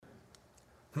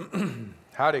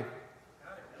Howdy.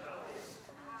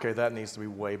 Okay, that needs to be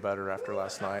way better after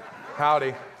last night.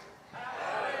 Howdy.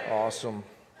 Awesome.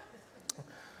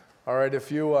 All right, if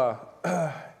you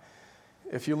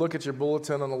look at your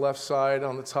bulletin on the left side,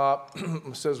 on the top,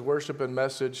 it says worship and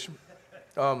message.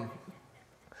 I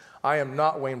am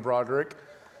not Wayne Broderick.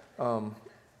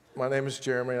 My name is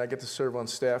Jeremy, and I get to serve on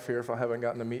staff here if I haven't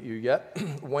gotten to meet you yet.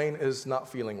 Wayne is not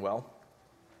feeling well.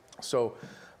 So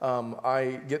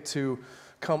I get to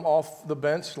come off the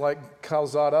bench like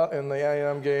Calzada in the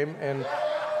A&M game. And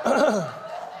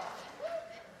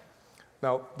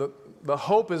now the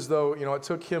hope is, though, it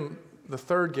took him the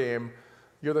third game.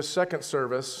 You're the second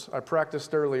service. I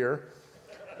practiced earlier.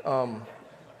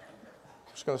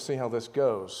 Just going to see how this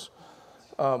goes.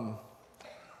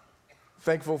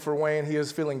 Thankful for Wayne. He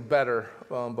is feeling better,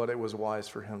 but it was wise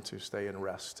for him to stay and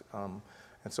rest. And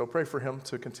so pray for him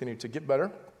to continue to get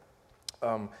better.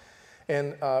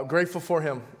 And grateful for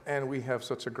him. And we have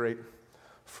such a great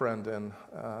friend and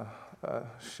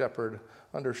shepherd,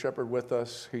 under shepherd with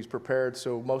us. He's prepared.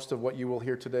 So most of what you will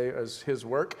hear today is his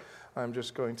work. I'm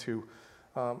just going to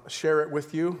share it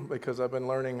with you because I've been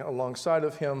learning alongside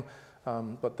of him.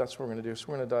 But that's what we're going to do. So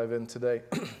we're going to dive in today.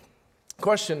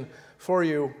 Question for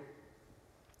you.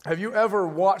 Have you ever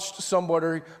watched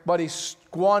somebody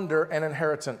squander an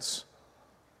inheritance?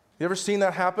 You ever seen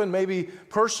that happen? Maybe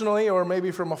personally or maybe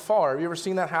from afar. Have you ever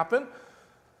seen that happen?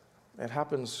 It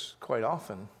happens quite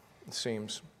often, it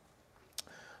seems.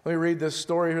 Let me read this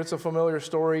story. It's a familiar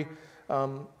story.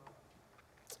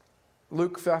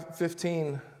 Luke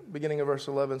 15, beginning of verse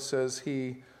 11, says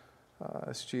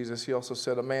it's Jesus, he also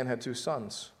said, a man had two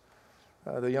sons.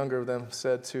 The younger of them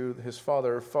said to his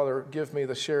father, Father, give me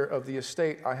the share of the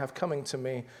estate I have coming to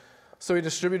me. So he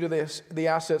distributed the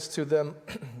assets to them.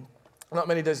 Not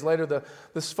many days later,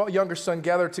 this younger son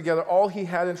gathered together all he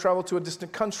had and traveled to a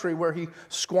distant country where he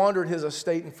squandered his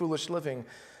estate in foolish living.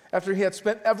 After he had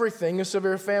spent everything, a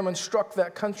severe famine struck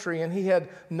that country, and he had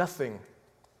nothing.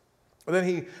 Then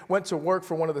he went to work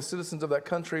for one of the citizens of that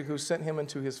country who sent him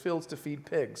into his fields to feed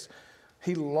pigs.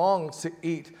 He longed to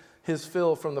eat his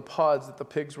fill from the pods that the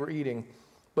pigs were eating,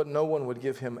 but no one would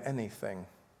give him anything.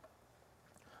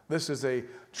 This is a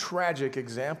tragic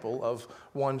example of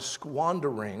one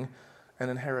squandering an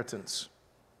inheritance.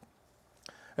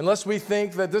 Unless we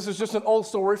think that this is just an old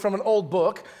story from an old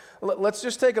book, let's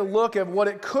just take a look at what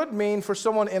it could mean for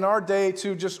someone in our day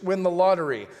to just win the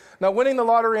lottery. Now, winning the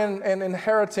lottery and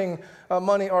inheriting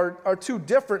money are two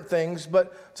different things,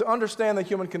 but to understand the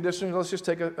human condition, let's just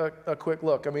take a quick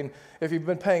look. I mean, if you've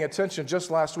been paying attention, just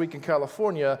last week in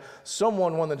California,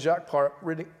 someone won the jackpot,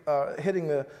 hitting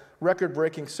the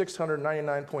record-breaking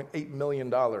 $699.8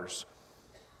 million.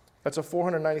 That's a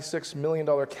 $496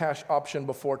 million cash option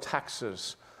before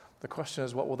taxes. The question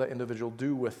is, what will that individual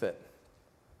do with it?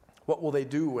 What will they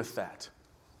do with that?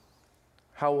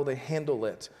 How will they handle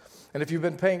it? And if you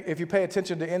pay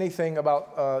attention to anything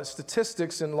about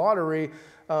statistics in lottery,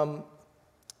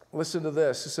 listen to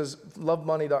this. It says,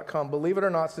 lovemoney.com. Believe it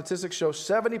or not, statistics show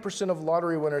 70% of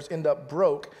lottery winners end up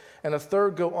broke, and a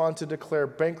third go on to declare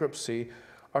bankruptcy,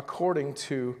 according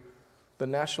to the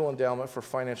National Endowment for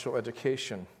Financial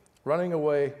Education.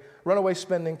 Runaway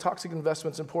spending, toxic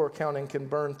investments, and poor accounting can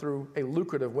burn through a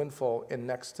lucrative windfall in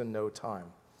next to no time.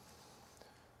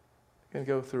 You can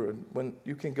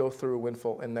go through a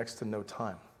windfall in next to no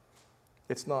time.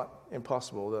 It's not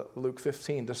impossible. Luke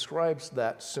 15 describes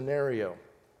that scenario.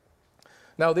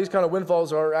 Now, these kind of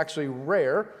windfalls are actually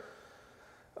rare.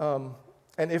 And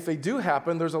if they do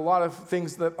happen, there's a lot of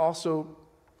things that also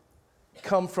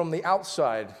come from the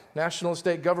outside. National and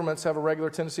state governments have a regular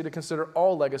tendency to consider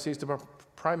all legacies to be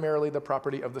primarily the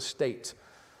property of the state,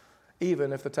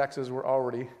 even if the taxes were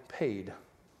already paid.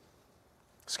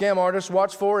 Scam artists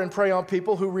watch for and prey on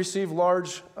people who receive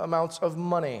large amounts of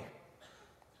money.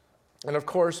 And of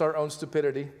course, our own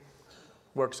stupidity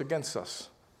works against us.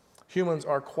 Humans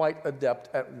are quite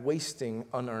adept at wasting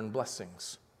unearned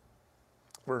blessings.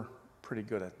 We're pretty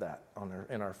good at that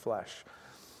in our flesh.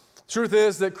 Truth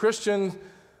is that Christians,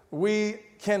 we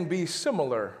can be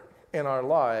similar in our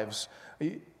lives.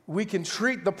 We can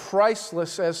treat the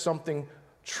priceless as something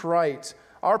trite.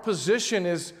 Our position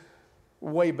is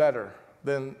way better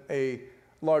than a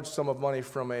large sum of money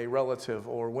from a relative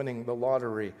or winning the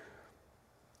lottery.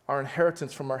 Our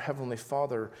inheritance from our Heavenly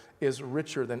Father is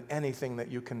richer than anything that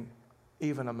you can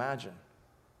even imagine,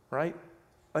 right?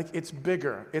 Like, it's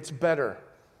bigger, it's better.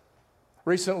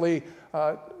 Recently,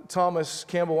 Thomas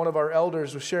Campbell, one of our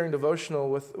elders, was sharing devotional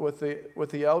with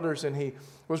the elders, and he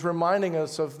was reminding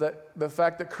us of the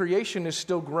fact that creation is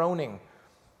still groaning.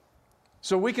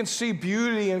 So we can see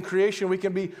beauty in creation. We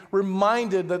can be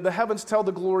reminded that the heavens tell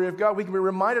the glory of God. We can be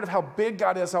reminded of how big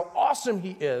God is, how awesome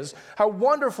He is, how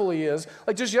wonderful He is.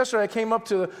 Like just yesterday, I came up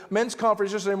to the men's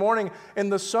conference yesterday morning,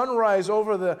 and the sunrise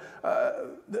over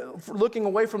looking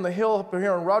away from the hill up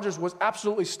here in Rogers was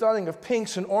absolutely stunning, of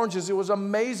pinks and oranges. It was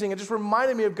amazing. It just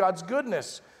reminded me of God's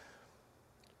goodness.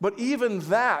 But even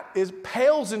that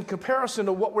pales in comparison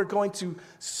to what we're going to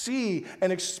see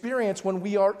and experience when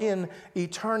we are in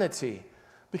eternity.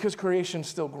 Because creation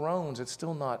still groans. It's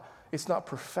not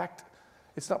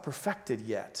perfected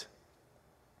yet.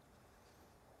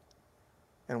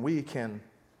 And we can,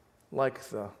 like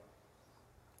the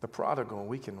prodigal,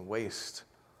 we can waste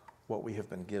what we have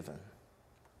been given.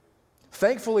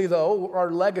 Thankfully, though,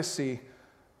 our legacy,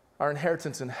 our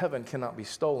inheritance in heaven cannot be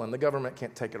stolen. The government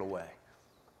can't take it away.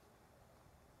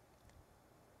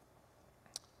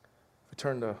 If we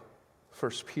turn to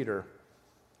 1 Peter,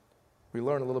 we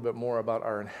learn a little bit more about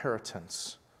our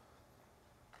inheritance.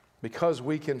 Because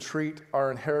we can treat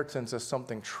our inheritance as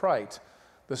something trite,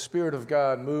 the Spirit of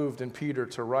God moved in Peter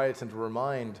to write and to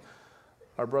remind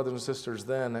our brothers and sisters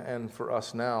then and for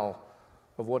us now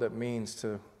of what it means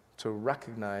to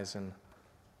recognize and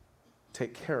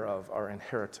take care of our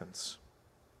inheritance.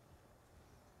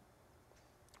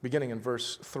 Beginning in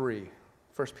verse 3,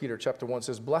 1 Peter chapter 1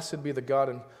 says, "Blessed be the God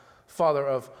and Father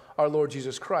of our Lord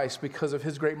Jesus Christ, because of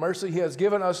His great mercy, He has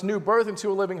given us new birth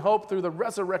into a living hope through the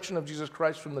resurrection of Jesus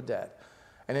Christ from the dead,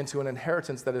 and into an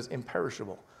inheritance that is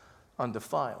imperishable,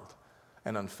 undefiled,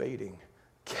 and unfading,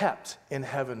 kept in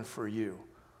heaven for you.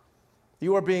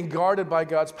 You are being guarded by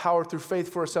God's power through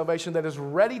faith for a salvation that is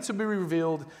ready to be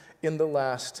revealed in the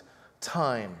last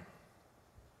time."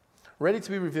 Ready to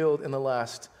be revealed in the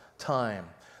last time.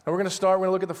 Now we're going to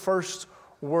look at the first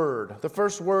word. The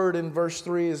first word in verse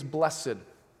 3 is blessed.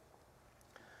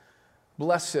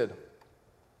 Blessed.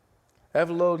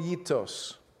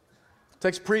 Evlogeitos.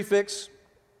 Takes prefix,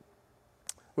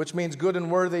 which means good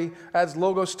and worthy, adds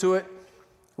logos to it.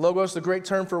 Logos, the great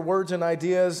term for words and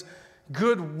ideas.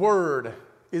 Good word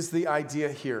is the idea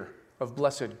here of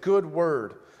blessed. Good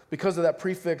word. Because of that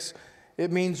prefix,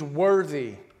 it means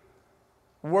worthy.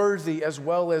 Worthy as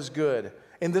well as good.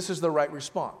 And this is the right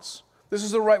response. This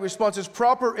is the right response. It's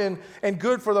proper and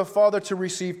good for the Father to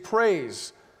receive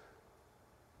praise.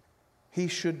 He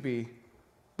should be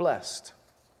blessed.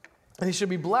 And He should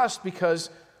be blessed because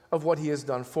of what He has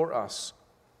done for us.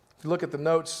 If you look at the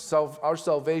notes, our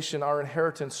salvation, our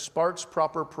inheritance sparks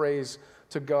proper praise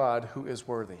to God who is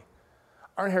worthy.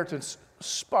 Our inheritance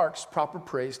sparks proper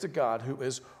praise to God who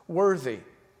is worthy.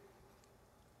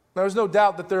 Now, there's no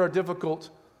doubt that there are difficult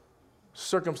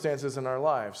circumstances in our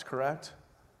lives, correct?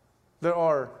 There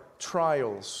are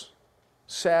trials,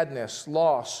 sadness,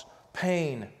 loss,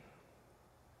 pain.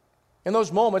 In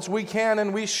those moments, we can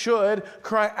and we should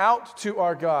cry out to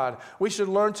our God. We should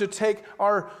learn to take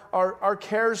our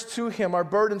cares to Him, our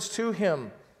burdens to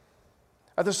Him.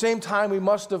 At the same time, we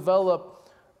must develop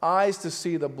eyes to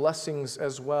see the blessings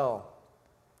as well.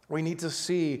 We need to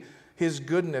see His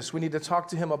goodness. We need to talk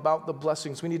to Him about the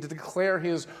blessings. We need to declare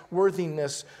His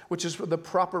worthiness, which is the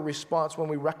proper response when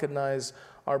we recognize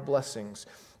our blessings.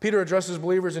 Peter addresses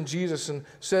believers in Jesus and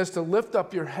says to lift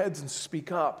up your heads and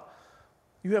speak up.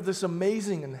 You have this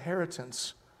amazing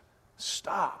inheritance.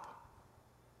 Stop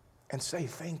and say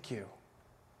thank you.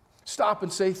 Stop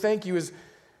and say thank you.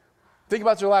 Think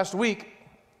about your last week.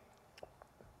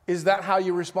 Is that how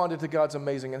you responded to God's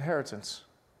amazing inheritance?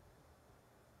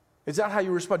 Is that how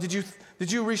you respond?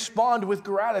 Did you respond with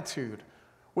gratitude,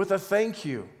 with a thank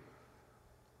you?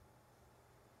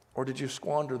 Or did you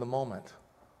squander the moment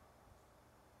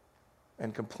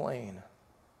and complain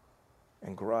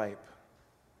and gripe,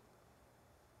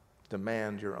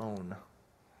 demand your own?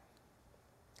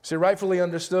 See, rightly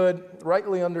understood,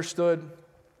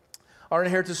 our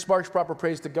inheritance sparks proper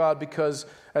praise to God because,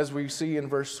 as we see in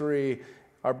verse 3,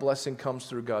 our blessing comes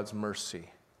through God's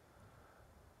mercy.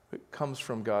 It comes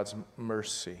from God's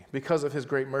mercy. Because of His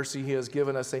great mercy, He has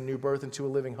given us a new birth into a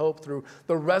living hope through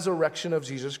the resurrection of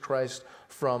Jesus Christ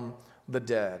from the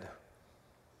dead.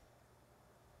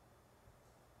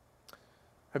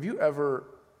 Have you ever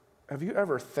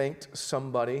thanked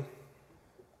somebody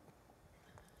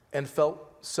and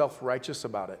felt self-righteous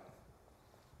about it?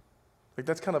 Like,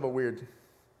 that's kind of a weird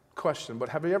question, but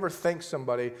have you ever thanked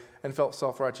somebody and felt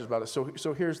self-righteous about it?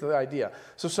 So here's the idea.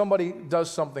 So somebody does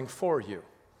something for you,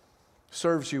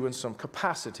 serves you in some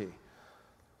capacity,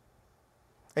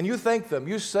 and you thank them,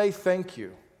 you say thank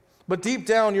you, but deep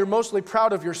down you're mostly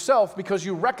proud of yourself because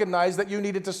you recognize that you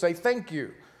needed to say thank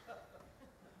you.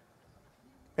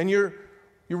 And you're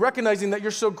recognizing that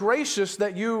you're so gracious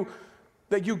that you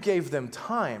gave them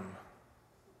time.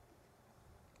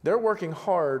 They're working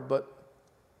hard, but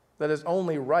that is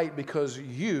only right because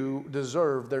you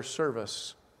deserve their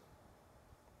service.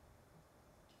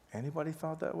 Anybody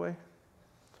thought that way?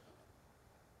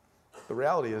 The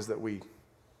reality is that we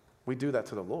do that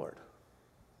to the Lord.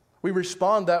 We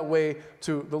respond that way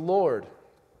to the Lord.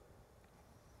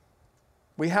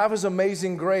 We have His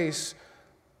amazing grace,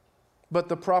 but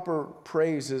the proper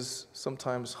praise is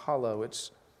sometimes hollow.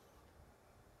 It's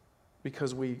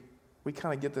because we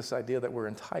kind of get this idea that we're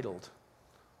entitled.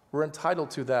 We're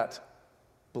entitled to that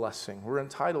blessing. We're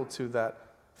entitled to that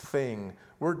thing.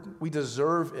 We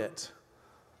deserve it.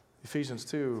 Ephesians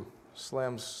 2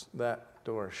 slams that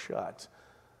door shut.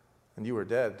 And you were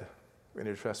dead in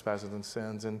your trespasses and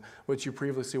sins, in which you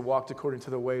previously walked according to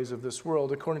the ways of this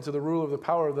world, according to the rule of the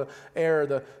power of the air,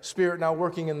 the spirit now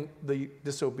working in the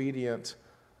disobedient.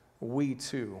 We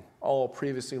too all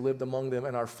previously lived among them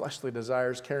in our fleshly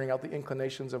desires, carrying out the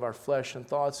inclinations of our flesh and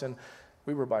thoughts, and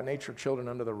we were by nature children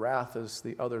under the wrath as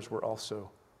the others were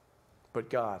also. But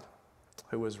God,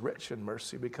 who was rich in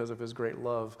mercy because of His great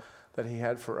love that He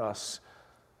had for us,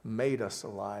 made us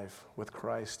alive with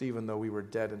Christ, even though we were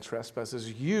dead in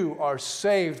trespasses. You are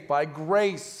saved by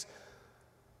grace.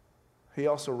 He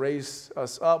also raised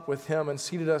us up with Him and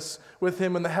seated us with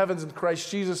Him in the heavens in Christ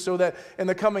Jesus, so that in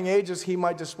the coming ages He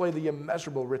might display the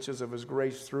immeasurable riches of His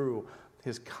grace through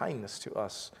His kindness to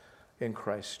us in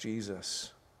Christ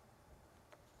Jesus.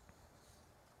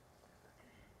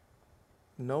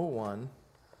 No one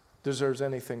deserves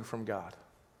anything from God.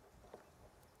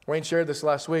 Wayne shared this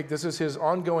last week. This is his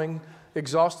ongoing,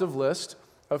 exhaustive list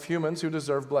of humans who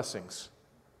deserve blessings.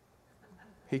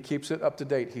 He keeps it up to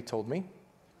date, he told me.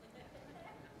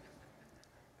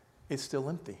 It's still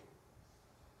empty.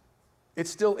 It's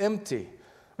still empty.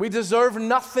 We deserve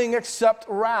nothing except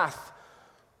wrath.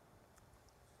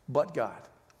 But God.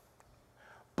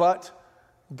 But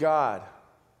God,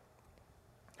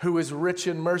 who is rich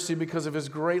in mercy because of His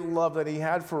great love that He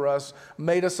had for us,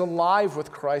 made us alive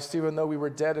with Christ, even though we were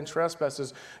dead in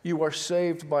trespasses. You are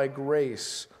saved by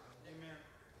grace.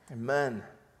 Amen. Amen.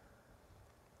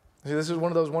 See, this is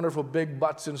one of those wonderful big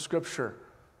buts in Scripture.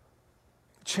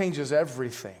 It changes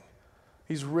everything.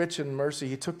 He's rich in mercy.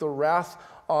 He took the wrath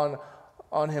on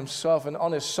Himself and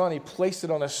on His Son. He placed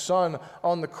it on His Son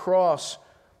on the cross,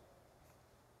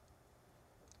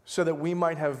 so that we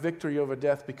might have victory over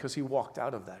death because He walked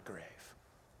out of that grave.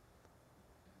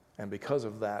 And because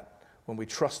of that, when we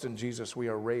trust in Jesus, we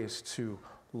are raised to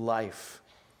life.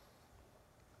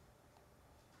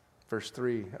 Verse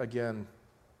 3, again,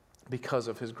 because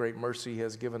of His great mercy, He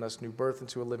has given us new birth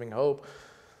into a living hope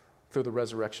through the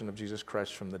resurrection of Jesus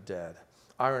Christ from the dead.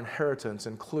 Our inheritance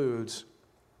includes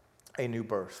a new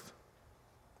birth.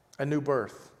 A new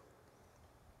birth.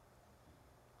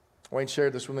 Wayne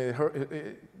shared this with me.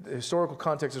 The historical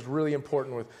context is really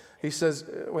important. Wayne says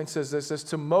this,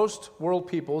 to most world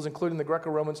peoples, including the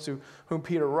Greco-Romans to whom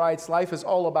Peter writes, life is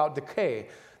all about decay.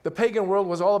 The pagan world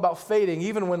was all about fading.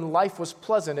 Even when life was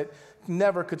pleasant, it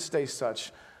never could stay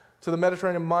such. To the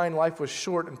Mediterranean mind, life was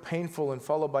short and painful and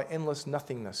followed by endless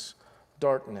nothingness,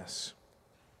 darkness.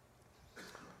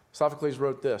 Sophocles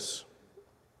wrote this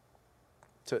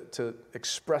to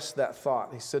express that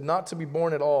thought. He said, not to be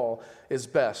born at all is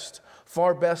best,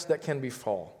 far best that can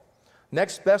befall.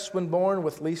 Next best when born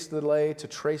with least delay to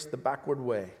trace the backward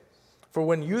way. For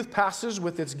when youth passes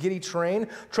with its giddy train,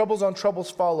 troubles on troubles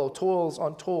follow, toils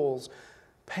on toils,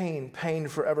 pain,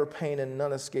 forever pain, and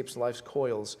none escapes life's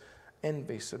coils.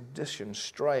 Envy, sedition,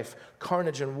 strife,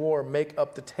 carnage, and war make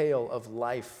up the tale of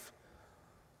life.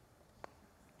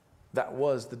 That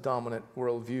was the dominant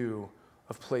worldview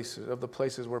of the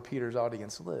places where Peter's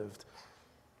audience lived.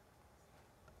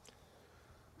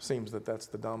 Seems that that's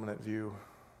the dominant view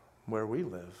where we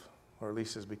live, or at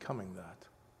least is becoming that.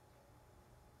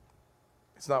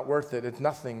 It's not worth it. It's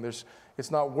nothing.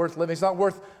 It's not worth living. It's not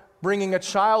worth bringing a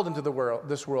child into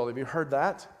this world. Have you heard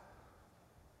that?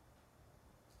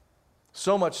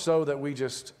 So much so that we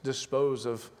just dispose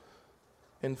of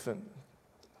infant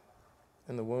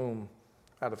in the womb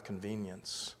out of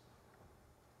convenience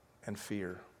and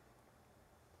fear.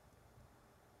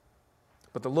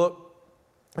 But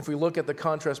if we look at the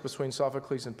contrast between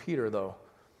Sophocles and Peter, though,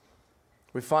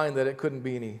 we find that it couldn't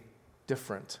be any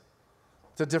different.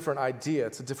 It's a different idea.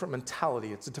 It's a different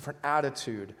mentality. It's a different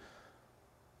attitude.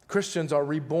 Christians are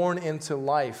reborn into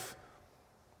life.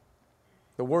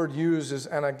 The word used is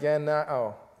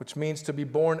anagenao, which means to be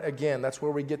born again. That's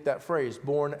where we get that phrase,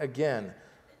 born again.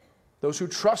 Those who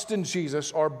trust in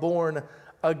Jesus are born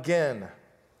again.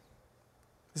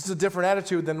 This is a different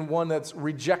attitude than one that's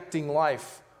rejecting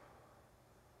life,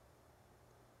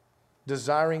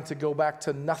 desiring to go back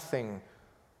to nothing,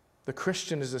 The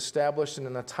Christian is established in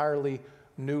an entirely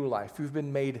new life. You've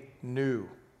been made new.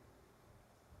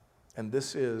 And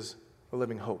this is a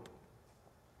living hope.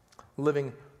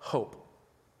 Living hope.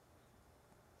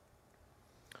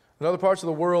 In other parts of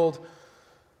the world,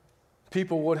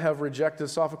 people would have rejected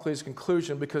Sophocles'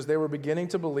 conclusion because they were beginning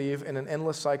to believe in an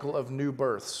endless cycle of new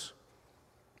births.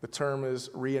 The term is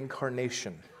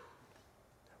reincarnation.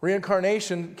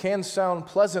 Reincarnation can sound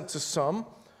pleasant to some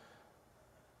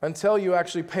until you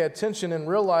actually pay attention and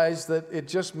realize that it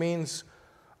just means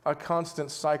a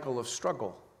constant cycle of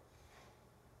struggle.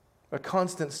 A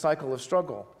constant cycle of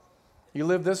struggle. You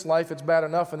live this life, it's bad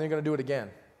enough, and then you're going to do it again.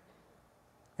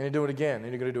 And you do it again, and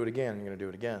you're going to do it again, and you're going to do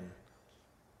it again.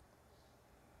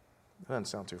 That doesn't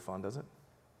sound too fun, does it?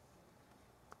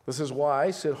 This is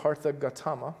why Siddhartha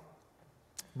Gautama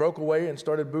broke away and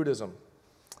started Buddhism.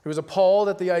 He was appalled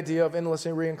at the idea of endless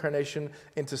reincarnation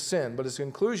into sin, but his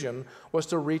conclusion was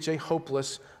to reach a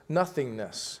hopeless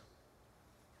nothingness.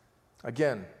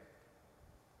 Again,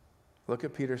 look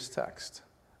at Peter's text.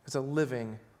 It's a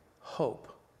living hope.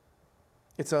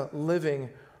 It's a living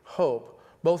hope.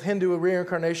 Both Hindu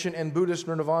reincarnation and Buddhist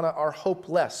nirvana are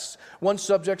hopeless. One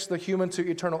subjects the human to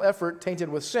eternal effort tainted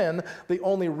with sin, the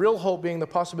only real hope being the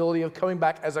possibility of coming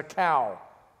back as a cow.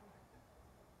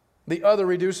 The other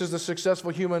reduces the successful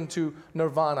human to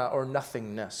nirvana or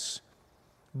nothingness.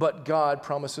 But God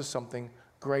promises something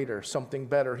greater, something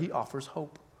better. He offers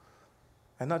hope.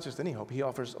 And not just any hope, he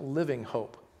offers living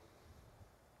hope.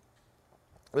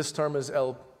 This term is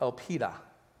elpida.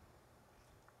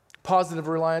 Positive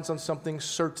reliance on something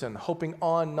certain, hoping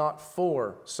on, not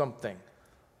for something.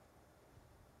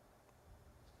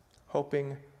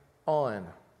 Hoping on.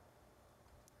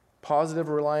 Positive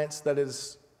reliance that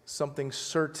is something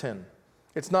certain.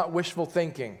 It's not wishful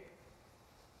thinking.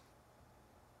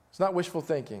 It's not wishful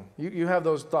thinking. You have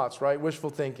those thoughts, right? Wishful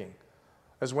thinking.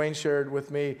 As Wayne shared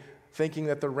with me, thinking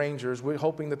that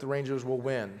hoping that the Rangers will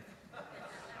win.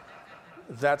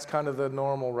 That's kind of the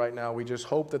normal right now. We just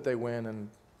hope that they win and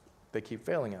they keep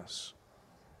failing us.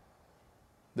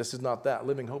 This is not that.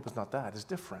 Living hope is not that. It's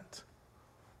different.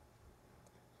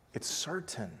 It's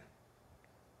certain.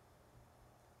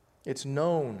 It's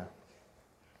known.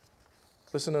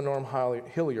 Listen to Norm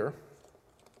Hillier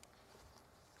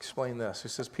explain this. He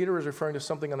says, Peter is referring to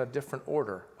something of a different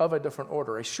order,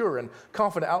 a sure and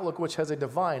confident outlook which has a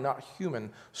divine, not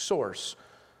human, source.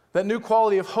 That new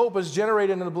quality of hope is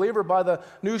generated in the believer by the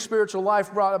new spiritual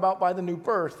life brought about by the new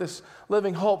birth. This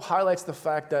living hope highlights the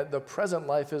fact that the present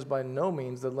life is by no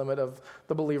means the limit of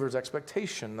the believer's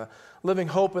expectation. The living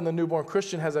hope in the newborn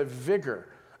Christian has a vigor,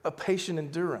 a patient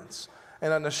endurance,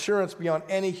 and an assurance beyond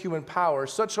any human power.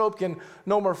 Such hope can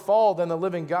no more fall than the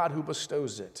living God who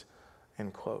bestows it.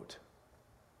 End quote.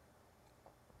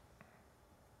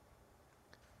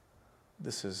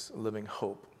 This is living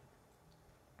hope.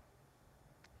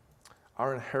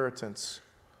 Our inheritance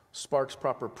sparks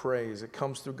proper praise. It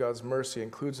comes through God's mercy,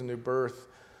 includes a new birth,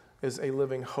 is a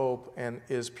living hope, and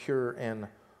is pure and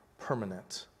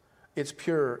permanent. It's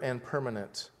pure and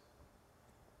permanent.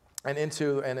 And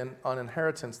into an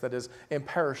inheritance that is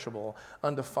imperishable,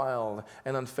 undefiled,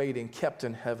 and unfading, kept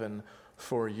in heaven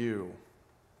for you.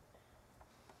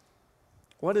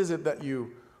 What is it that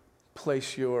you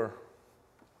place your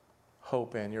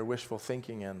hope in, your wishful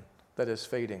thinking in, that is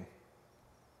fading?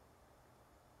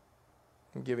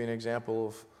 I'll give you an example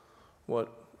of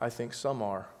what I think some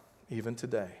are, even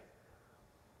today.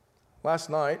 Last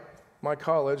night, my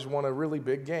college won a really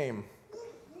big game.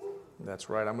 That's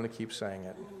right, I'm going to keep saying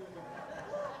it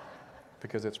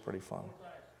because it's pretty fun.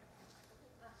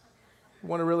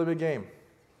 Won a really big game.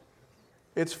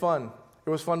 It's fun. It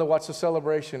was fun to watch the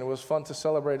celebration. It was fun to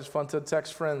celebrate. It's fun to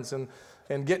text friends and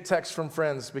get texts from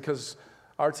friends because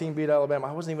our team beat Alabama.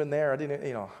 I wasn't even there. I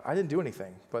didn't do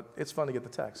anything, but it's fun to get the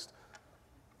text.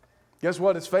 Guess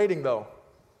what? It's fading, though.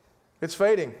 It's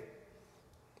fading.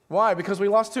 Why? Because we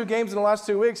lost 2 games in the last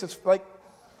 2 weeks. It's like,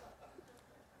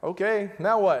 okay,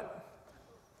 now what?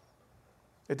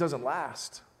 It doesn't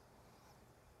last.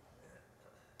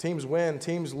 Teams win,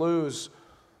 teams lose,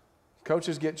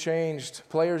 coaches get changed,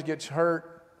 players get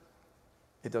hurt.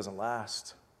 It doesn't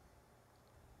last.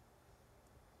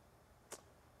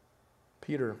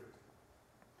 Peter,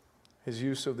 his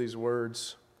use of these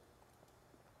words,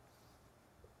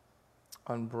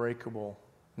 unbreakable,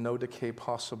 no decay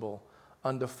possible,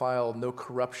 undefiled, no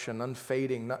corruption,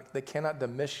 unfading, they cannot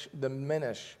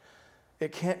diminish.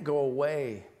 It can't go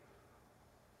away.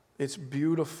 It's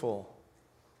beautiful.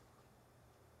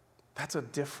 That's a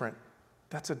different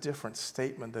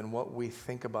statement than what we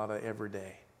think about it every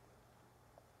day.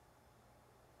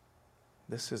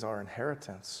 This is our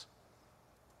inheritance.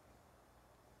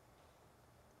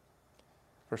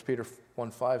 1 Peter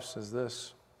 1:5 says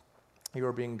this, you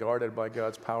are being guarded by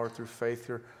God's power through faith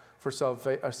for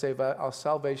a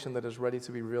salvation that is ready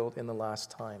to be revealed in the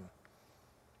last time.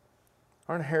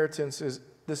 Our inheritance is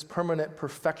this permanent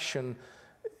perfection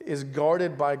is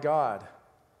guarded by God.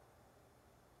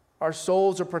 Our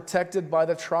souls are protected by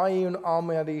the triune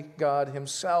Almighty God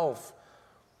Himself.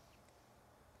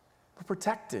 We're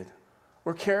protected.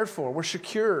 We're cared for. We're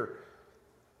secure.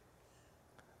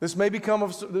 This may come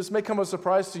as a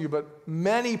surprise to you, but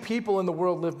many people in the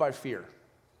world live by fear.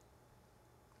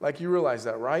 Like, you realize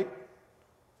that, right?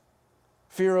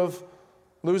 Fear of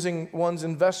losing one's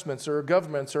investments or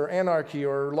governments or anarchy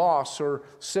or loss or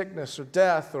sickness or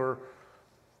death or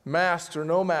masks or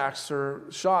no masks or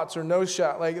shots or no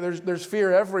shot. Like, there's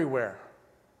fear everywhere.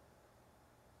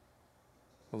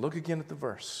 Well, look again at the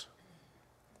verse.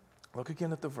 Look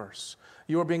again at the verse.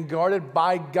 You are being guarded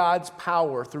by God's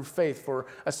power through faith for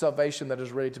a salvation that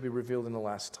is ready to be revealed in the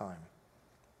last time.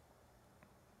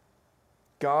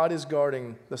 God is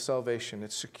guarding the salvation.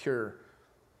 It's secure.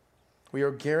 We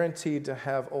are guaranteed to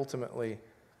have ultimately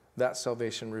that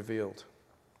salvation revealed.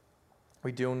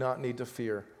 We do not need to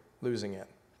fear losing it.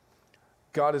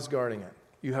 God is guarding it.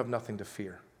 You have nothing to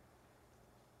fear.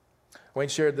 Wayne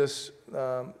shared this,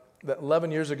 that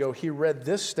 11 years ago, he read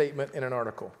this statement in an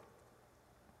article.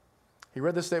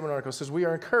 It says, we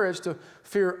are encouraged to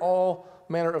fear all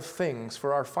manner of things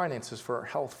for our finances, for our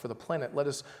health, for the planet. Let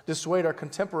us dissuade our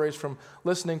contemporaries from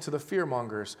listening to the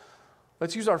fearmongers.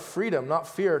 Let's use our freedom, not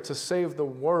fear, to save the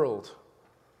world.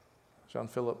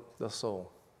 Jean-Philippe Dassault.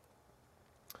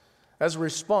 As a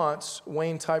response,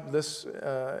 Wayne typed this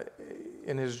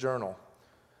in his journal.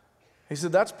 He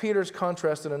said, that's Peter's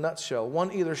contrast in a nutshell.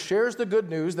 One either shares the good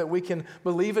news that we can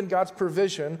believe in God's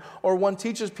provision, or one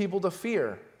teaches people to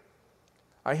fear.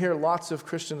 I hear lots of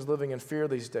Christians living in fear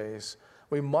these days.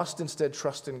 We must instead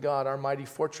trust in God, our mighty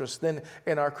fortress. Then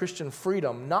in our Christian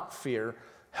freedom, not fear,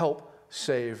 help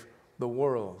save the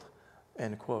world.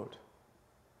 End quote.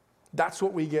 That's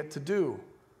what we get to do.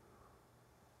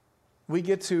 We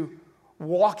get to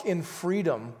walk in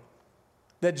freedom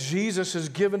that Jesus has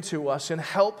given to us and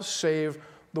help save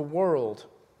the world.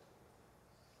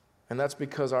 And that's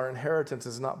because our inheritance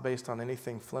is not based on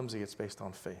anything flimsy, it's based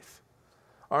on faith.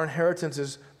 Our inheritance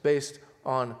is based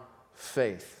on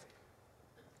faith.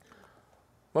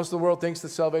 Most of the world thinks that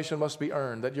salvation must be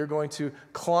earned, that you're going to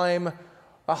climb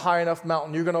a high enough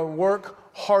mountain, you're going to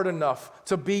work hard enough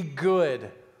to be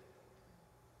good,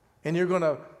 and you're going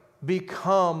to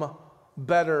become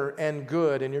better and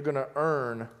good, and you're going to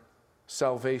earn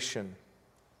salvation.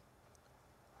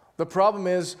 The problem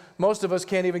is, most of us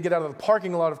can't even get out of the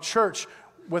parking lot of church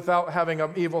without having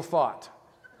an evil thought.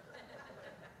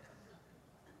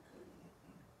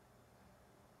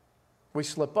 We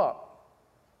slip up.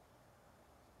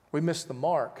 We miss the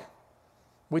mark.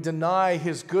 We deny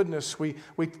His goodness. We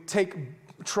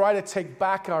try to take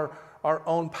back our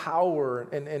own power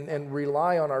and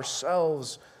rely on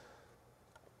ourselves.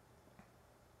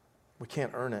 We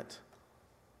can't earn it.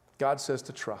 God says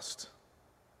to trust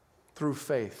through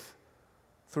faith.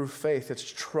 Through faith, it's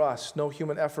trust. No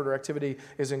human effort or activity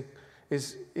is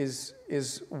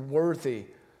worthy.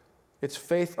 It's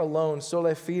faith alone,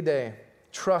 sola fide.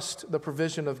 Trust the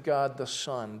provision of God the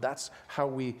Son. That's how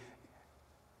we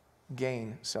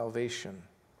gain salvation.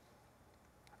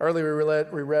 Earlier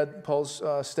we read Paul's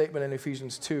statement in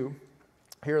Ephesians 2.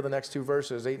 Here are the next two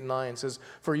verses, 8 and 9. It says,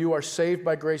 for you are saved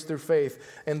by grace through faith,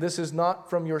 and this is not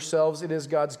from yourselves, it is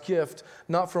God's gift,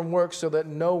 not from works, so that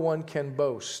no one can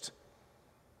boast.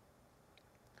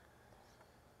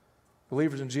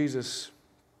 Believers in Jesus,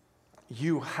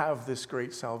 you have this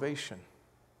great salvation.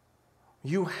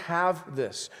 You have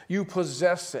this. You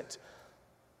possess it.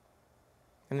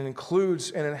 And it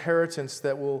includes an inheritance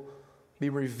that will be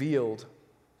revealed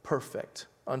perfect,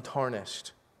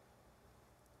 untarnished.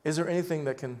 Is there anything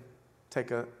that can take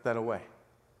that away?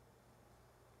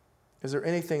 Is there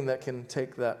anything that can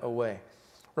take that away?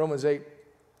 Romans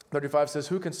 8:35 says,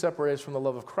 who can separate us from the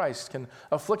love of Christ? Can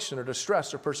affliction or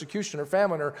distress or persecution or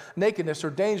famine or nakedness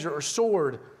or danger or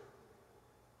sword?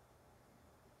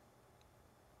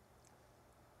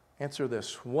 Answer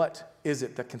this. What is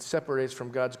it that can separate us from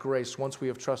God's grace once we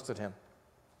have trusted Him?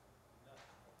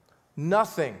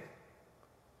 Nothing.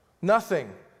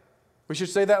 Nothing. We should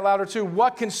say that louder too.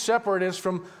 What can separate us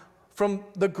from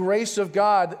the grace of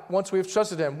God once we have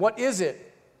trusted Him? What is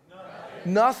it?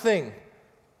 Nothing.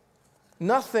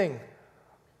 Nothing.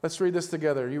 Let's read this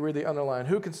together. You read the underline.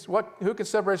 Who can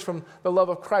separate us from the love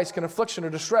of Christ? Can affliction or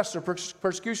distress or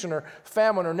persecution or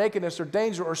famine or nakedness or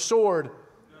danger or sword?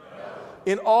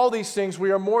 In all these things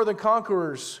we are more than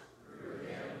conquerors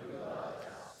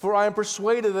For I am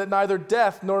persuaded that neither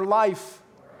death nor life,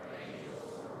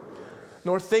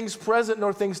 nor things present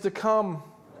nor things to come,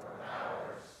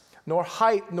 nor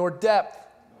height nor depth,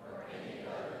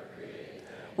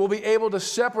 will be able to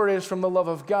separate us from the love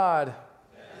of God.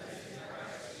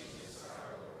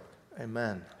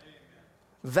 Amen.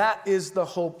 That is the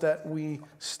hope that we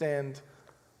stand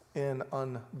in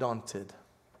undaunted.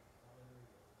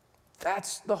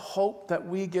 That's the hope that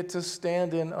we get to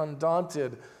stand in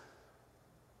undaunted.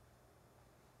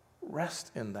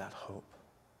 Rest in that hope.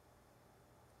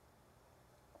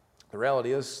 The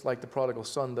reality is, like the prodigal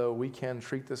son, though, we can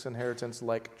treat this inheritance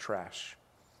like trash.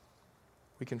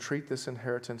 We can treat this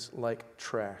inheritance like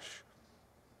trash.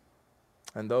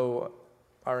 And though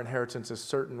our inheritance is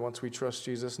certain once we trust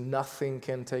Jesus, nothing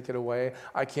can take it away.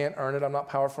 I can't earn it. I'm not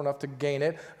powerful enough to gain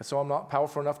it. And so I'm not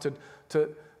powerful enough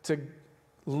to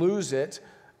lose it.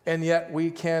 And yet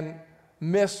we can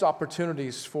miss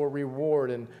opportunities for reward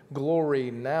and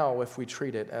glory now if we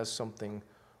treat it as something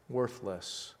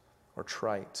worthless or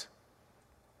trite.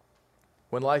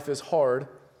 When life is hard,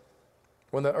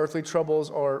 when the earthly troubles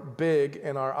are big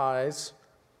in our eyes,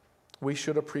 we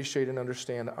should appreciate and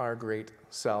understand our great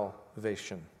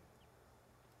salvation.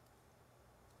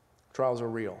 Trials are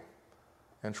real,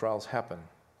 and trials happen.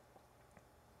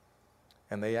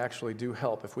 And they actually do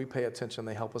help. If we pay attention,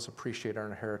 they help us appreciate our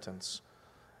inheritance.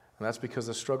 And that's because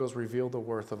the struggles reveal the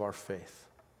worth of our faith.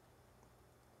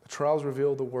 The trials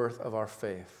reveal the worth of our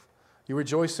faith. You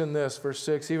rejoice in this, verse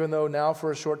 6, even though now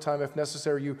for a short time, if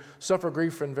necessary, you suffer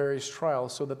grief in various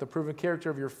trials, so that the proven character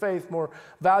of your faith, more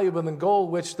valuable than gold,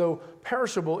 which though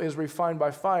perishable is refined by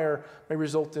fire, may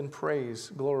result in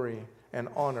praise, glory, and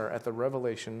honor at the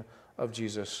revelation of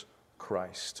Jesus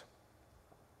Christ.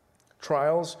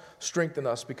 Trials strengthen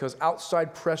us because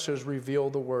outside pressures reveal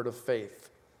the word of faith.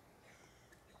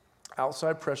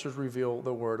 Outside pressures reveal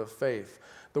the word of faith.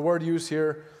 The word used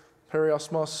here,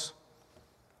 periosmos,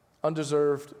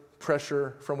 undeserved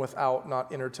pressure from without,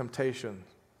 not inner temptation.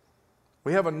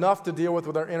 We have enough to deal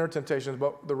with our inner temptations,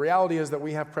 but the reality is that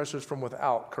we have pressures from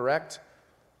without, correct?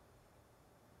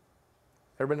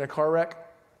 Ever been in a car wreck?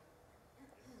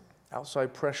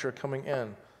 Outside pressure coming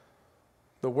in.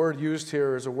 The word used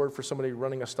here is a word for somebody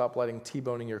running a stoplight and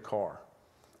T-boning your car.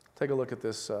 Take a look at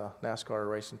this NASCAR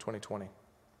race in 2020.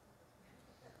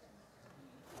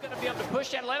 Going to be able to push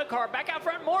that Atlanta car back out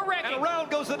front, more wrecking. And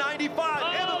around goes the 95,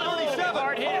 and the 37.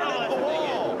 Hard hit. Oh, the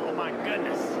wall. Oh, my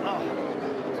goodness. Oh,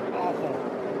 it's awful.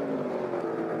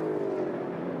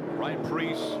 Ryan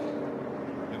Preece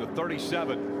in the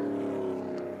 37.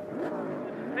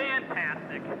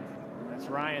 Fantastic. That's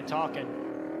Ryan talking.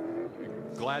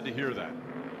 Glad to hear that.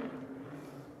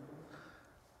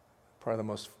 Probably the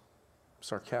most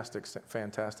sarcastic,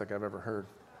 fantastic I've ever heard.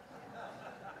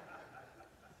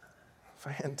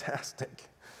 Fantastic.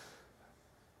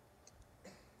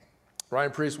 Ryan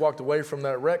Preece walked away from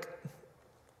that wreck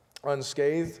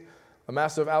unscathed. A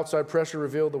massive outside pressure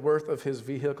revealed the worth of his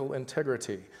vehicle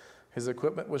integrity. His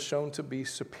equipment was shown to be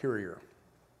superior.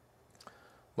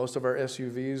 Most of our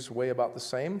SUVs weigh about the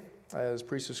same as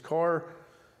Preece's car.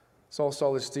 It's all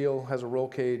solid steel, has a roll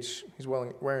cage. He's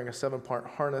wearing a 7-point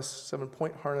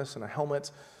harness, and a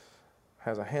helmet.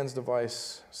 Has a hands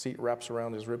device. Seat wraps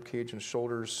around his rib cage and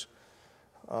shoulders.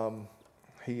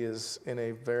 He is in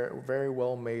a very, very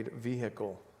well-made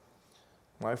vehicle.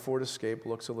 My Ford Escape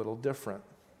looks a little different.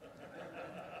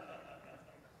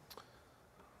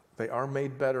 They are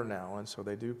made better now, and so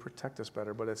they do protect us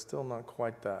better, but it's still not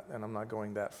quite that, and I'm not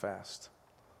going that fast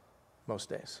most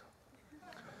days.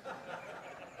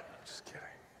 Just kidding.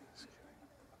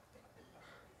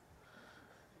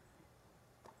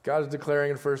 God is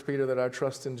declaring in 1 Peter that our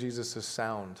trust in Jesus is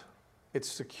sound. It's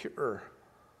secure.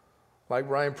 Like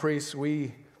Ryan Preece,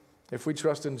 if we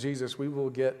trust in Jesus, we will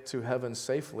get to heaven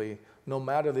safely, no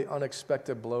matter the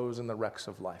unexpected blows and the wrecks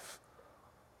of life.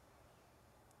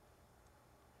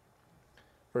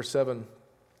 Verse 7,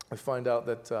 we find out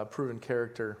that proven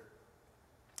character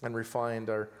and refined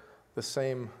are the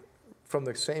same, from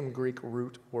the same Greek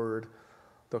root word,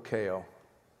 dokeo.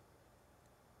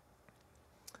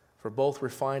 For both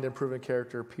refined and proven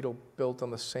character, Peter built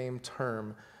on the same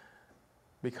term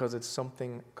because it's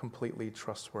something completely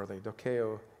trustworthy.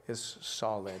 Dokeo is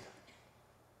solid.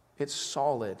 It's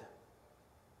solid.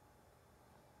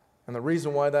 And the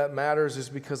reason why that matters is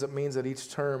because it means that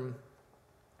each term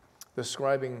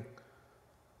describing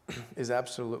is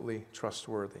absolutely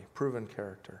trustworthy. Proven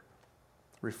character,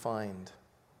 refined.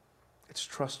 It's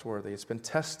trustworthy. It's been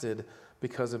tested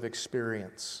because of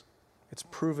experience. It's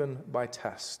proven by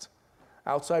test.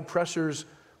 Outside pressures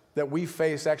that we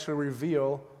face actually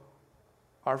reveal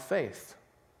our faith.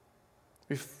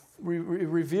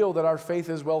 reveal that our faith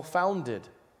is well-founded.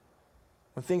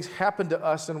 When things happen to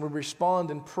us and we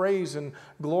respond in praise and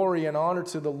glory and honor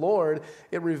to the Lord,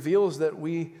 it reveals that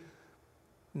we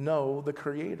know the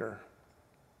Creator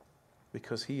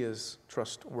because He is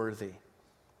trustworthy.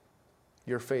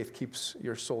 Your faith keeps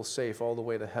your soul safe all the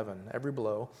way to heaven. Every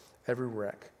blow, every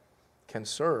wreck can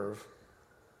serve,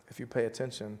 if you pay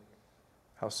attention,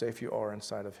 how safe you are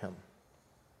inside of Him.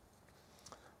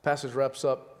 Passage wraps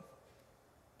up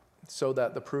so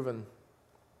that the proven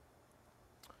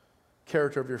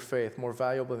character of your faith, more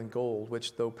valuable than gold,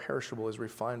 which though perishable is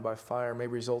refined by fire, may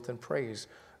result in praise,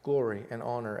 glory, and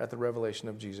honor at the revelation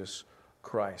of Jesus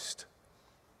Christ.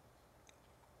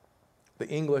 The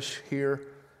English here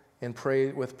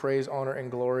with praise, honor,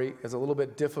 and glory is a little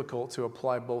bit difficult to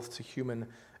apply both to human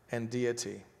and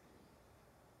deity.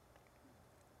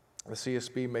 The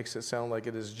CSB makes it sound like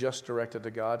it is just directed to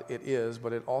God. It is,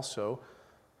 but it also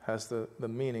has the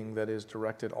meaning that is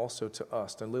directed also to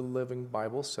us. The Little Living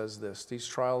Bible says this: these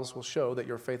trials will show that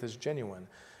your faith is genuine.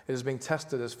 It is being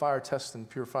tested as fire tests and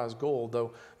purifies gold,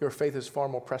 though your faith is far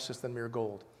more precious than mere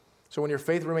gold. So when your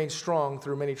faith remains strong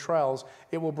through many trials,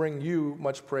 it will bring you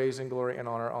much praise and glory and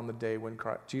honor on the day when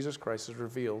Jesus Christ is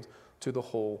revealed to the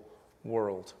whole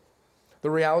world. The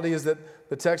reality is that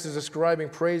the text is describing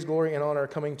praise, glory, and honor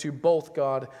coming to both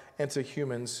God and to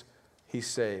humans He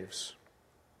saves.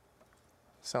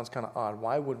 Sounds kind of odd.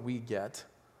 Why would we get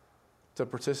to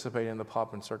participate in the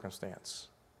pomp and circumstance?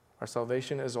 Our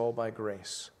salvation is all by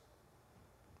grace.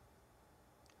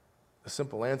 The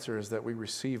simple answer is that we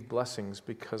receive blessings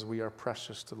because we are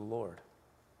precious to the Lord.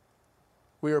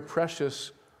 We are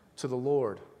precious to the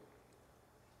Lord.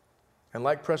 And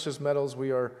like precious metals,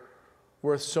 we are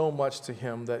worth so much to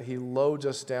Him that He loads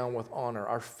us down with honor.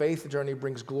 Our faith journey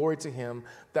brings glory to Him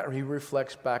that He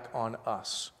reflects back on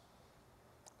us.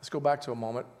 Let's go back to a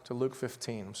moment to Luke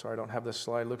 15. I'm sorry, I don't have this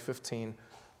slide. Luke 15,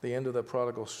 the end of the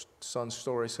prodigal son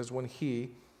story says, when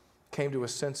he came to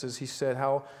his senses, he said,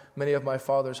 how many of my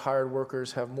father's hired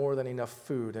workers have more than enough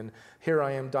food, and here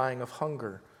I am dying of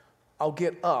hunger. I'll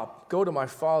get up, go to my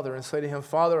father, and say to him,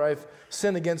 Father, I've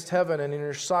sinned against heaven and in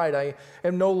your sight. I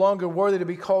am no longer worthy to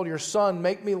be called your son.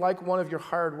 Make me like one of your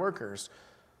hired workers.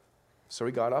 So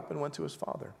he got up and went to his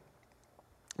father.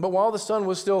 But while the son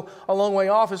was still a long way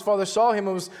off, his father saw him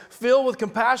and was filled with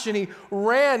compassion. He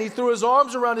ran, he threw his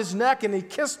arms around his neck, and he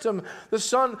kissed him. The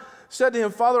son said to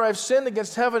him, Father, I have sinned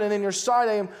against heaven, and in your sight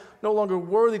I am no longer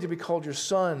worthy to be called your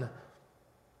son.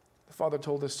 The father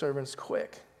told his servants,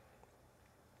 quick,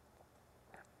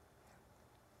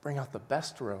 bring out the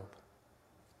best robe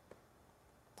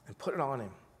and put it on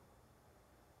him.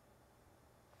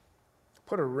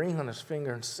 Put a ring on his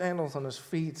finger and sandals on his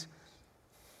feet.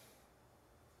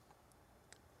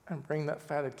 And bring that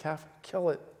fatted calf, kill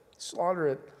it, slaughter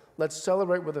it. Let's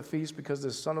celebrate with a feast because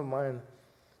this son of mine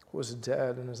was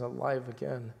dead and is alive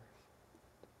again.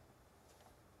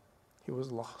 He was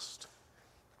lost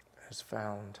and is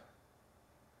found.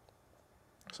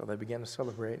 So they began to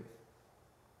celebrate.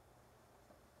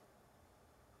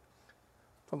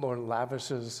 The Lord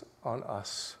lavishes on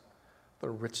us the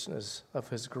richness of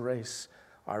His grace.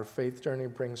 Our faith journey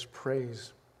brings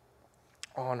praise,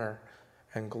 honor,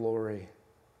 and glory.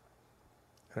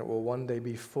 And it will one day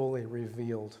be fully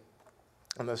revealed.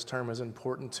 And this term is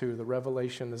important too. The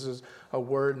revelation, this is a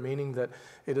word meaning that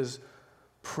it is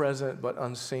present but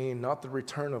unseen, not the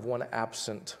return of one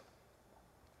absent.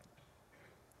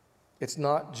 It's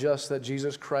not just that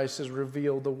Jesus Christ is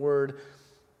revealed. The word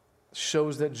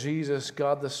shows that Jesus,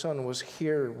 God the Son, was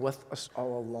here with us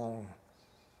all along.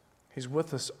 He's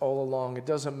with us all along. It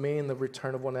doesn't mean the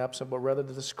return of one absent, but rather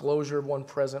the disclosure of one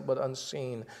present but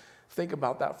unseen. Think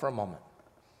about that for a moment.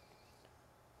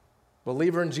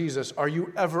 Believer in Jesus, are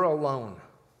you ever alone?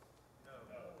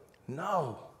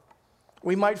 No.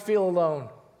 We might feel alone.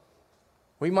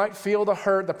 We might feel the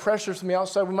hurt, the pressures from the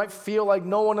outside. We might feel like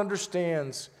no one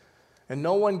understands and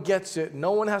no one gets it.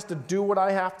 No one has to do what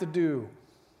I have to do.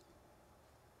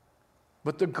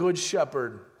 But the Good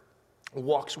Shepherd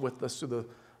walks with us through the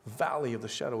valley of the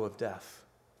shadow of death,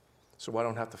 so I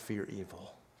don't have to fear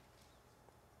evil.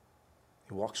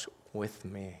 He walks with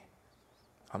me.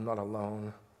 I'm not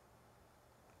alone.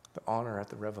 The honor at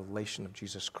the revelation of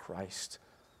Jesus Christ.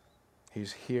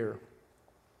 He's here.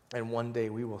 And one day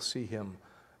we will see Him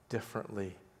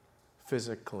differently,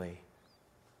 physically.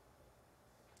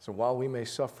 So while we may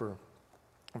suffer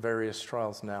various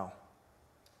trials now,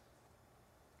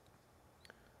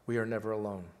 we are never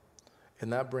alone.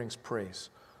 And that brings praise,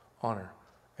 honor,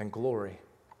 and glory.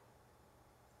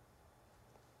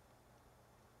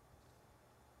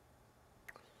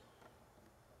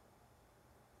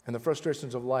 And the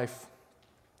frustrations of life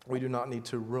we do not need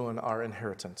to ruin our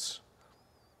inheritance.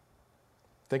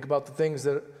 Think about the things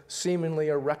that seemingly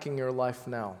are wrecking your life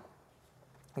now.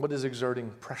 What is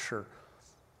exerting pressure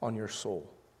on your soul?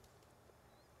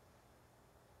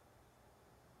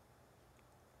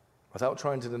 Without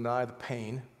trying to deny the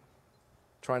pain,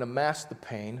 trying to mask the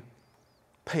pain,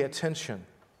 pay attention.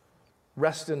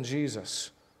 Rest in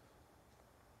Jesus.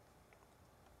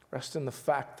 Rest in the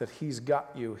fact that He's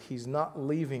got you. He's not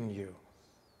leaving you.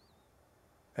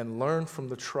 And learn from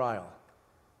the trial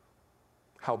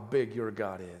how big your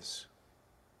God is.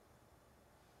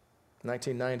 In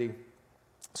 1990,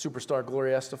 superstar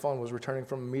Gloria Estefan was returning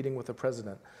from a meeting with the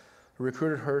president, who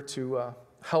recruited her to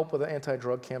help with an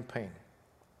anti-drug campaign.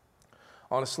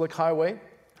 On a slick highway,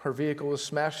 her vehicle was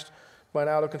smashed by an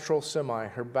out-of-control semi.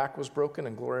 Her back was broken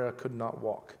and Gloria could not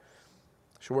walk.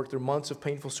 She worked through months of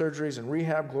painful surgeries and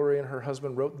rehab. Gloria and her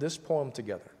husband wrote this poem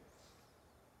together.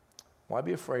 Why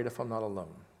be afraid if I'm not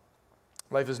alone?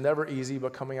 Life is never easy,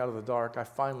 but coming out of the dark, I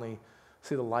finally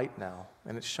see the light now,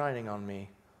 and it's shining on me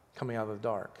coming out of the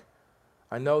dark.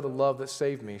 I know the love that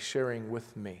saved me, sharing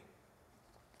with me.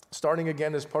 Starting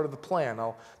again is part of the plan.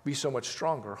 I'll be so much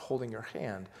stronger, holding your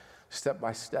hand step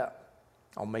by step.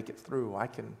 I'll make it through.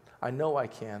 I know I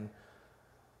can.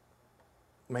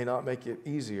 May not make it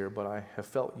easier, but I have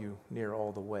felt you near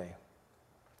all the way.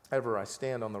 Ever I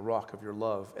stand on the rock of your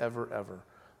love, ever.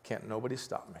 Can't nobody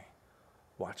stop me.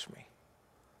 Watch me.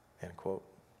 End quote.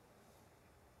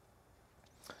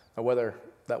 Now, whether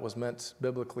that was meant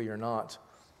biblically or not,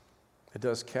 it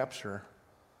does capture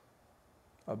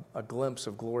a glimpse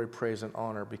of glory, praise, and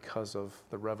honor because of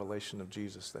the revelation of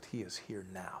Jesus, that He is here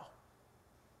now.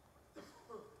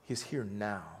 He's here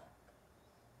now.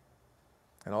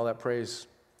 And all that praise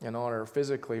and honor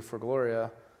physically for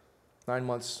Gloria, 9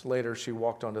 months later, she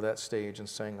walked onto that stage and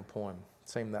sang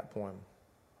that poem.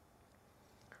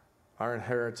 Our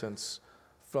inheritance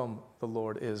from the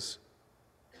Lord is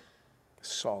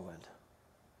solid.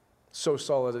 So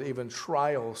solid that even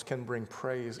trials can bring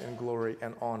praise and glory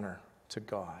and honor to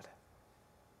God.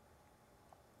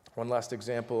 One last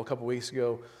example. A couple weeks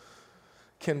ago,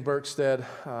 Ken Berkstead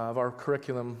of our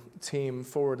curriculum team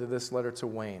forwarded this letter to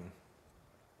Wayne.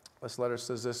 This letter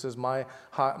says this, my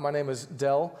name is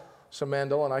Del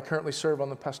Samandel, and I currently serve on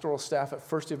the pastoral staff at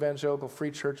First Evangelical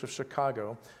Free Church of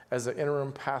Chicago as the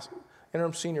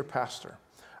interim senior pastor.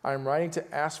 I am writing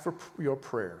to ask for your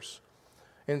prayers.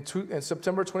 In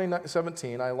September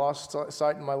 2017, I lost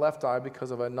sight in my left eye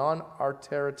because of a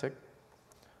non-arteritic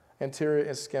anterior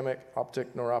ischemic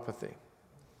optic neuropathy.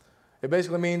 It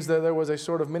basically means that there was a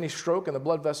sort of mini stroke in the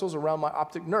blood vessels around my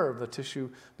optic nerve. The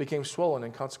tissue became swollen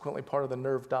and consequently part of the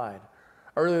nerve died.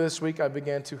 Earlier this week, I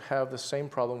began to have the same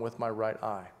problem with my right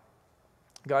eye.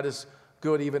 God is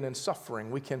good even in suffering.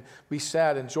 We can be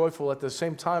sad and joyful at the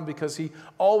same time because He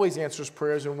always answers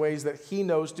prayers in ways that He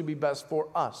knows to be best for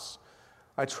us.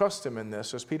 I trust Him in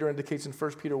this. As Peter indicates in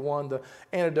 1 Peter 1, the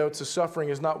antidote to suffering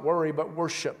is not worry, but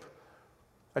worship.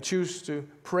 I choose to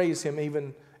praise Him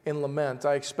even in lament.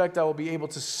 I expect I will be able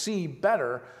to see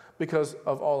better because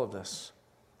of all of this.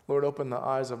 Lord, open the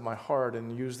eyes of my heart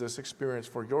and use this experience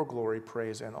for your glory,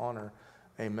 praise, and honor.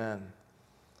 Amen.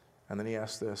 And then he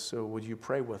asked this, so would you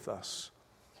pray with us?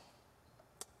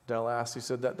 Del asked, he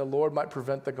said, that the Lord might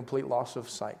prevent the complete loss of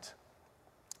sight.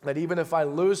 That even if I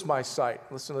lose my sight,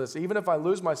 listen to this, even if I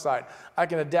lose my sight, I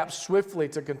can adapt swiftly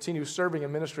to continue serving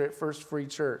and ministry at First Free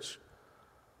Church.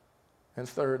 And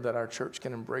third, that our church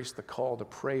can embrace the call to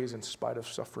praise in spite of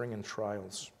suffering and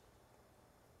trials.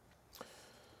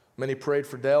 Many prayed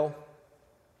for Del,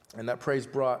 and that praise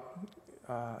brought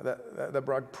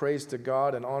praise to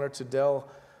God and honor to Del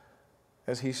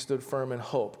as he stood firm in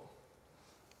hope.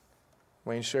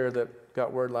 Wayne shared that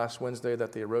got word last Wednesday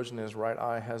that the erosion in his right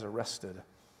eye has arrested.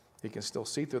 He can still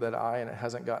see through that eye, and it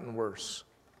hasn't gotten worse.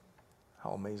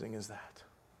 How amazing is that?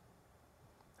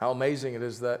 How amazing it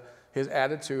is that his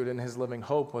attitude and his living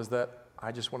hope was that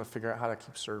I just want to figure out how to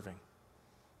keep serving.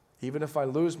 Even if I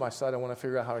lose my sight, I want to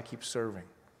figure out how to keep serving.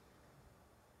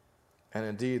 And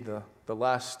indeed, the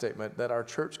last statement, that our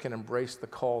church can embrace the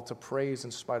call to praise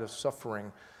in spite of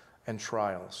suffering and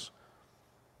trials.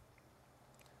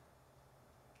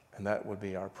 And that would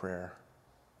be our prayer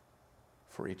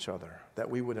for each other, that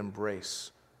we would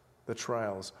embrace the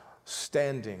trials,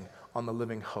 standing on the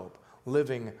living hope,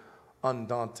 living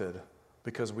undaunted,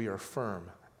 because we are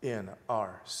firm in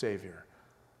our Savior.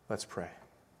 Let's pray.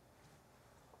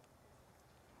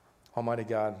 Almighty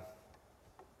God,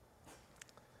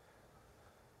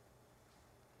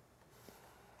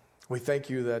 we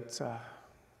thank you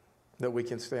that we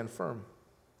can stand firm.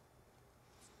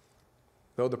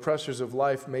 Though the pressures of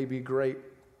life may be great,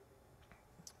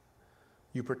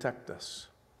 You protect us.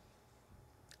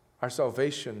 Our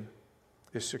salvation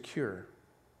is secure,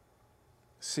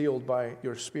 sealed by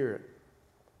your Spirit,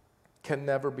 can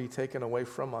never be taken away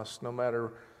from us no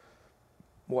matter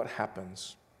what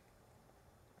happens.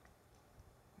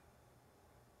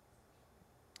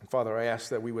 And Father, I ask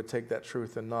that we would take that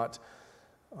truth and not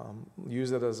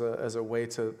use it as a way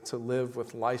to live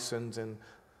with license and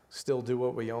still do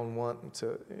what we own want,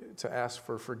 to ask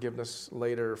for forgiveness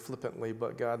later flippantly,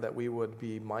 but God, that we would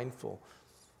be mindful,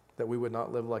 that we would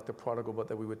not live like the prodigal, but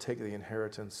that we would take the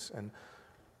inheritance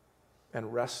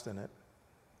and rest in it,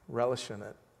 relish in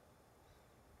it,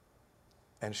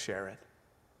 and share it.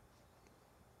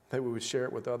 That we would share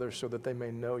it with others so that they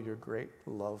may know your great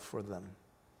love for them.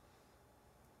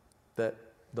 That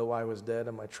though I was dead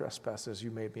in my trespasses,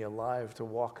 you made me alive to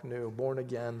walk new, born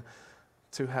again,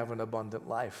 to have an abundant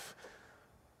life,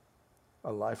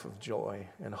 a life of joy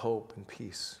and hope and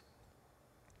peace.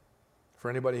 For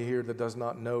anybody here that does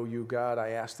not know you, God,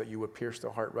 I ask that you would pierce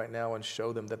their heart right now and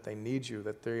show them that they need you,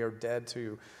 that they are dead to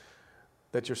you,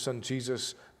 that your son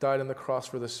Jesus died on the cross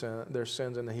for their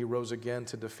sins, and that he rose again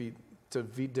to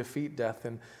defeat death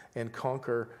and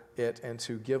conquer it and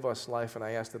to give us life. And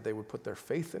I ask that they would put their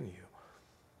faith in you,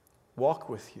 walk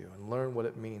with you, and learn what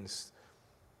it means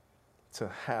to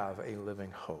have a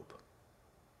living hope.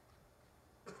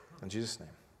 In Jesus' name,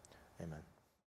 amen.